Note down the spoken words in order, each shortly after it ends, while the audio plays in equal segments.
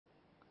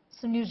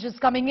So news just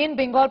coming in,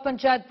 Bengal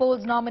Panchayat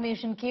polls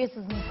nomination case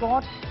is in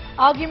court.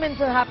 Arguments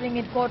are happening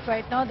in court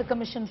right now. The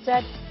commission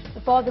said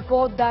before the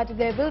court that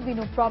there will be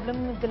no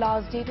problem if the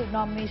last date of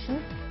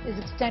nomination is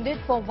extended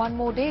for one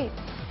more day.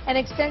 An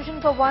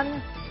extension for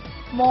one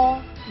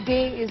more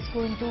day is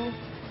going to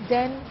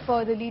then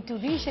further lead to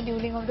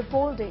rescheduling of the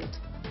poll date.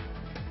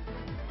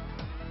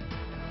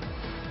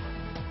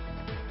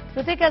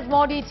 Ritik has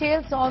more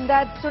details on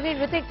that.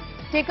 Sunil, Ritik,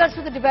 take us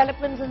to the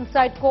developments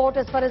inside court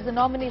as far as the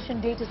nomination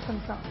date is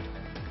concerned.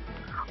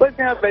 Well, it's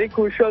a very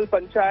crucial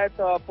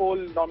Panchayat poll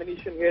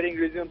nomination hearing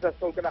resumes at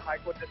Kolkata High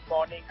Court this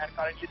morning, and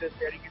currently this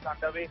hearing is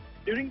underway.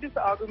 During this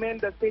argument,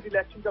 the State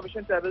Election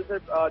Commission travels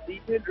a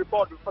detailed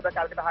report for the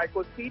Calcutta High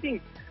Court seating.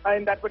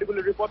 In that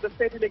particular report, the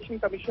State Election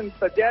Commission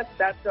suggests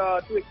that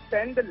to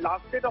extend the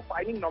last date of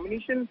filing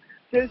nomination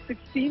till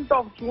 16th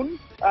of June,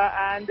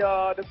 and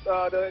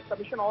the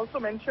Commission also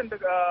mentioned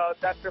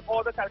that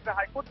before the Calcutta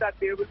High Court that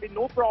there will be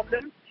no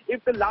problem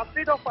if the last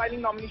date of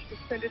filing nomination is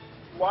extended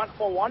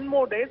for one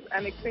more day.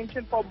 An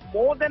extension for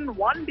more than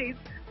 1 day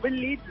will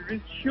lead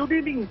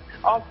rescheduling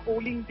of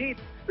polling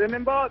dates.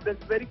 Remember, this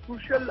very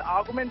crucial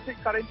argument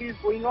currently is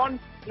going on,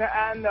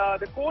 and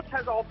the court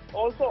has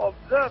also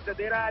observed that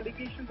there are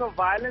allegations of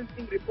violence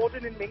being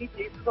reported in many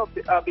places of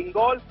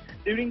Bengal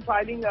during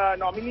filing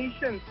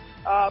nominations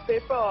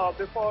paper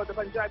before the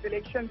Panchayat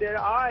election. There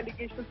are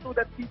allegations too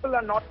that people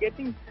are not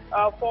getting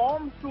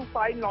forms to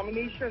file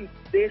nominations.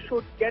 They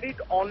should get it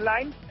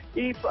online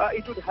if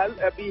it would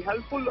be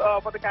helpful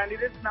for the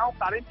candidates. Now,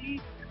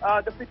 currently,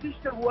 the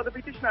petitioner, who are the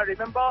petitioner,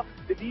 remember,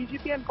 the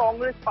BJP and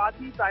Congress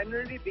party,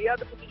 primarily they are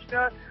the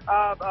petitioner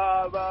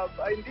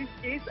in this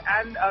case,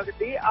 and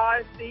they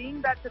are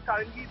saying that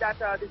currently that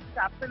this is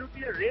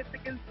absolutely a race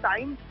against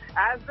time,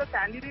 as the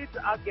candidates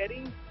are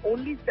getting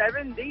only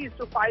 7 days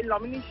to file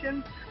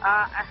nominations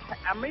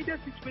amid a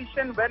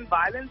situation when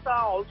violence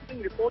are also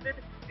being reported.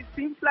 It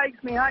seems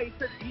like, Sneha,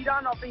 it's a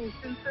rerun of the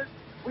instances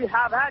we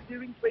have had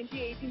during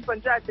 2018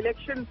 Panchayat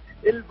election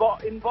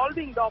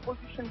involving the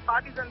opposition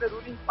parties and the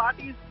ruling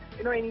parties,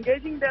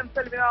 engaging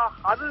themselves in a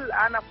huddle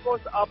and, of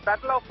course, a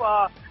battle of,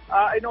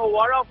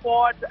 war of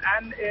words,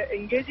 and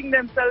engaging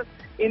themselves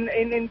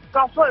in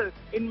scuffle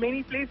in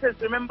many places.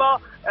 Remember,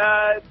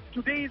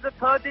 today is the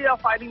third day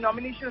of filing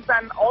nominations,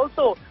 and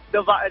also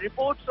the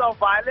reports of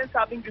violence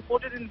are being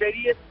reported in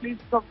various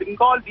places of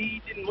Bengal,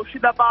 be it in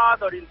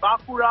Murshidabad or in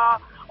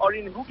Bankura or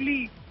in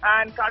Hooghly,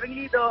 and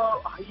currently the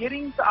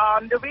hearings are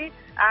underway.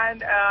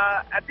 And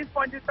at this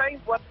point in time,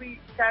 what we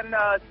can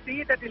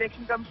see that the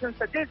Election Commission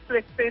suggests to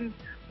extend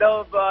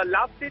the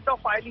last date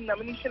of filing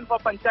nomination for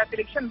Panchayat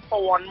election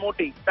for one more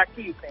day. Back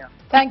to you, Sneha.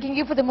 Thanking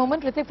you for the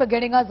moment, Ritik, for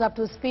getting us up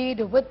to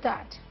speed with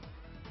that.